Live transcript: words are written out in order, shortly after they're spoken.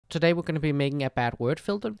today we're going to be making a bad word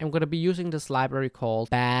filter, and we're going to be using this library called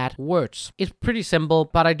bad words. It's pretty simple,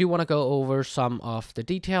 but I do want to go over some of the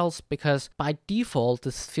details because by default,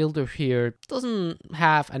 this filter here doesn't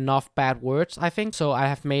have enough bad words, I think. So I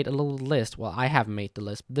have made a little list. Well, I haven't made the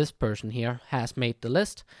list. This person here has made the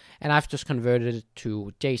list, and I've just converted it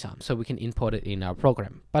to JSON so we can import it in our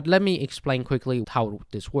program. But let me explain quickly how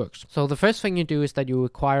this works. So the first thing you do is that you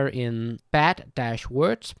require in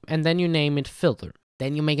bad-words, and then you name it filter.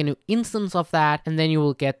 Then you make a new instance of that, and then you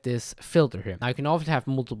will get this filter here. Now you can also have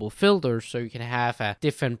multiple filters, so you can have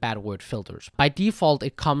different bad word filters. By default,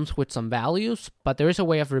 it comes with some values, but there is a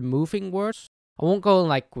way of removing words. I won't go in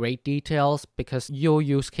like great details because your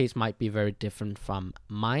use case might be very different from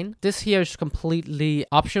mine. This here is completely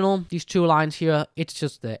optional. These two lines here, it's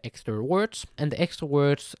just the extra words, and the extra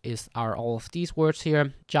words are all of these words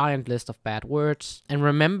here, giant list of bad words. And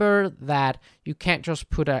remember that you can't just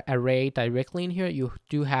put an array directly in here. You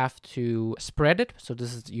do have to spread it. So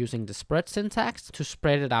this is using the spread syntax to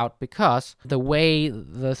spread it out, because the way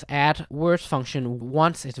this add words function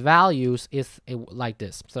wants its values is like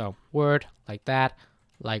this. So word like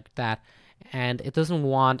that, and it doesn't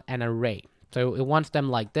want an array. So it wants them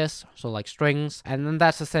like this, so like strings, and then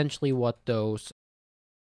that's essentially what those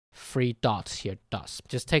 3 dots here does.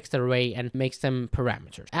 Just takes the array and makes them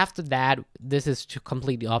parameters. After that, this is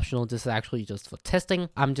completely optional. This is actually just for testing.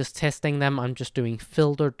 I'm just testing them. I'm just doing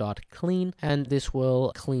filter.clean, and this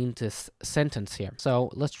will clean this sentence here. So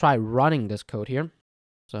let's try running this code here.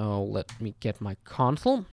 So let me get my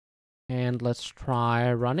console, and let's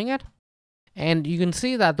try running it. And you can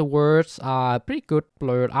see that the words are pretty good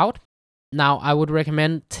blurred out. Now, I would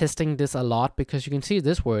recommend testing this a lot because you can see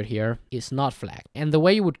this word here is not flagged. And the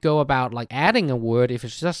way you would go about like adding a word, if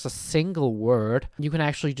it's just a single word, you can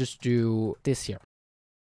actually just do this here.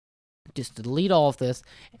 Just delete all of this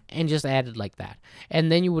and just add it like that.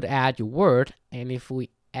 And then you would add your word. And if we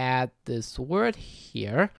add this word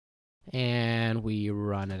here and we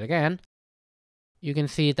run it again, you can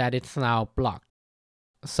see that it's now blocked.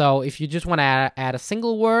 So if you just want to add a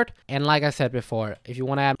single word, and like I said before, if you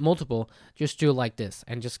want to add multiple, just do it like this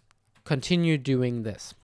and just continue doing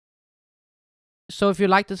this. So if you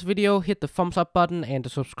like this video, hit the thumbs up button and the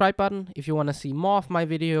subscribe button. If you want to see more of my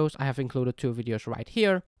videos, I have included 2 videos right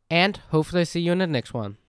here. And hopefully see you in the next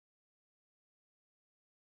one.